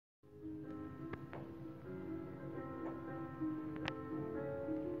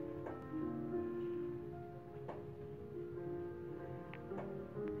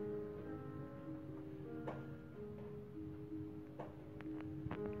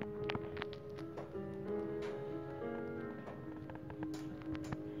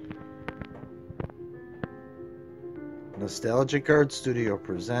Nostalgic Art Studio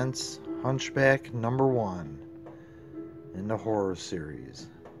presents Hunchback #1 in the horror series,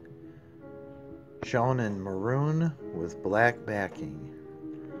 shown in maroon with black backing,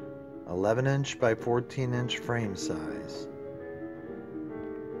 11-inch by 14-inch frame size.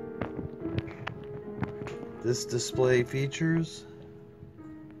 This display features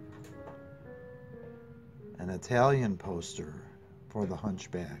an Italian poster for the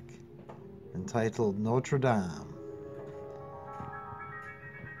Hunchback entitled Notre Dame.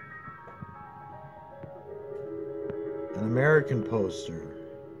 An American poster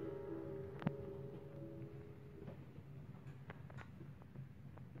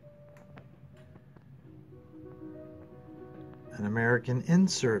an American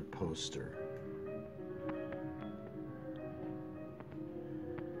insert poster,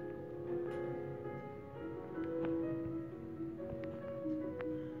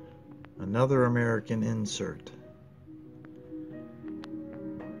 another American insert,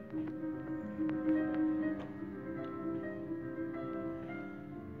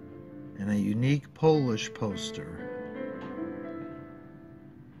 and a unique Polish poster.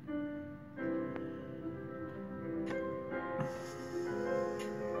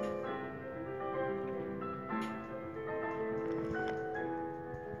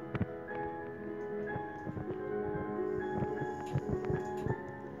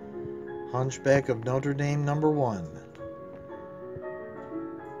 Hunchback of Notre Dame #1.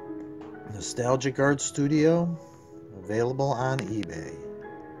 Nostalgic Art Studio, available on eBay.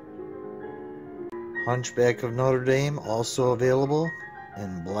 Hunchback of Notre Dame also available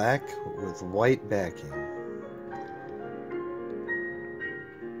in black with white backing.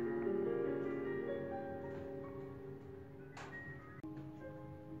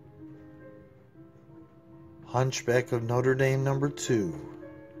 Hunchback of Notre Dame #2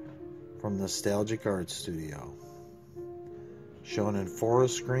 from Nostalgic Art Studio, shown in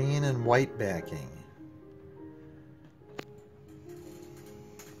forest green and white backing.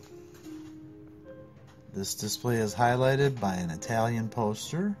 This display is highlighted by an Italian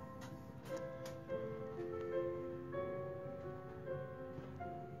poster,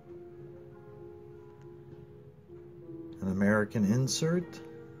 an American insert,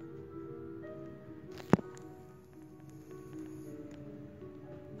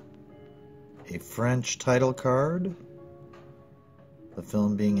 a French title card, the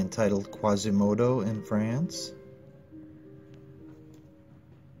film being entitled Quasimodo in France,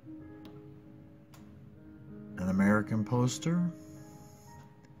 an American poster,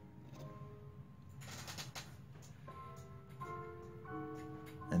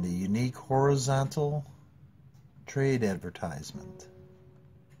 and a unique horizontal trade advertisement.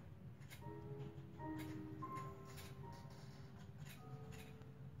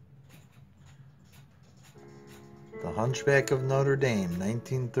 The Hunchback of Notre Dame,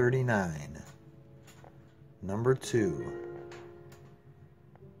 1939, #2,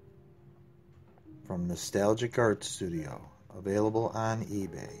 from Nostalgic Art Studio, available on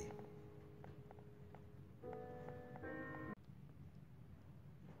eBay.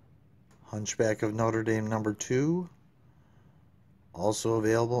 Hunchback of Notre Dame #2, also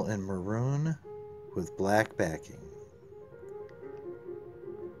available in maroon with black backing,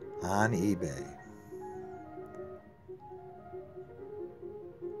 on eBay.